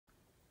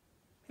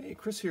Hey,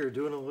 Chris here,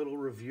 doing a little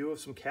review of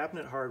some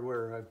cabinet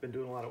hardware. I've been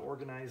doing a lot of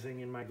organizing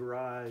in my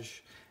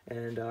garage,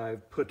 and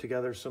I've put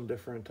together some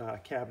different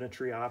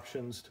cabinetry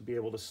options to be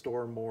able to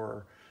store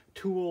more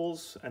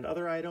tools and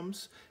other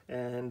items,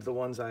 and the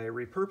ones I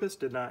repurposed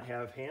did not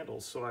have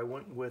handles, so I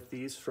went with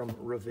these from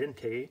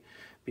Ravinte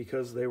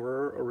because they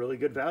were a really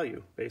good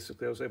value.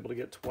 Basically, I was able to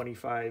get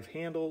 25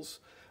 handles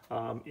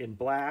in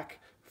black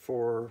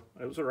for,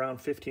 it was around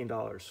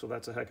 $15, so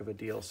that's a heck of a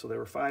deal. So they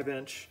were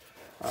 5-inch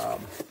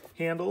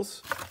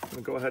handles. I'm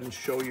gonna go ahead and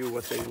show you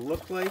what they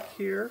look like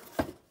here.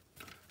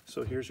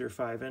 So here's your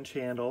 5-inch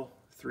handle,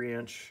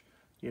 3-inch,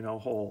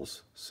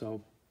 holes.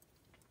 So,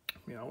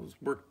 it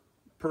worked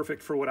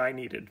perfect for what I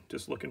needed.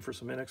 Just looking for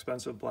some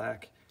inexpensive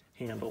black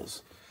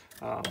handles.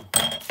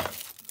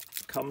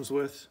 Comes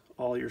with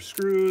all your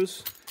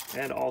screws,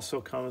 and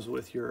also comes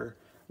with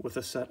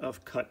a set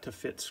of cut to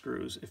fit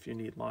screws if you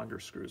need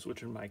longer screws,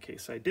 which in my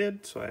case I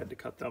did, so I had to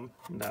cut them,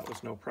 and that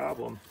was no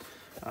problem.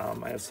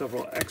 I have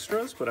several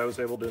extras, but I was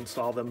able to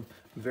install them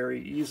very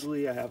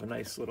easily. I have a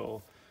nice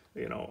little,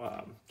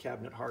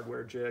 cabinet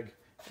hardware jig,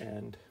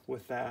 and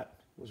with that,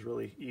 it was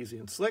really easy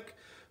and slick.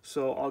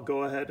 So I'll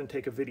go ahead and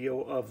take a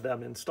video of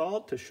them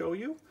installed to show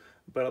you,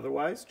 but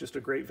otherwise, just a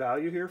great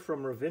value here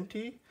from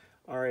Ravinte,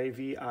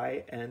 R-A-V-I-N-T-E,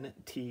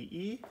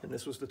 and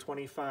this was the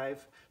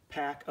 25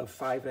 pack of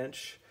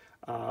 5-inch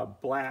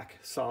black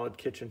solid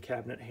kitchen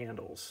cabinet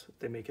handles.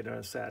 They make it in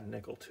a satin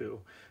nickel too,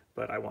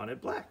 but I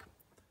wanted black.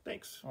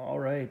 Thanks. All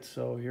right,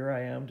 so here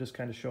I am just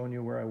kind of showing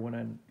you where I went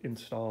and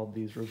installed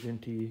these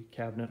Ravinte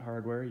cabinet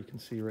hardware. You can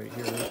see right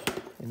here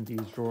in these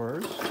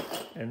drawers,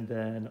 and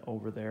then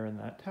over there in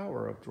that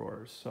tower of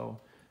drawers. So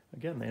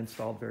again, they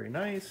installed very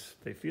nice.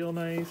 They feel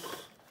nice.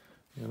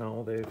 They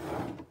are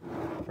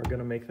going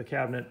to make the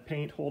cabinet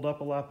paint hold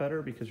up a lot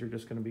better because you're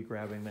just going to be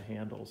grabbing the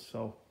handles.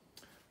 So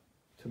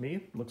to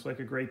me, looks like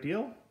a great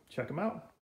deal. Check them out.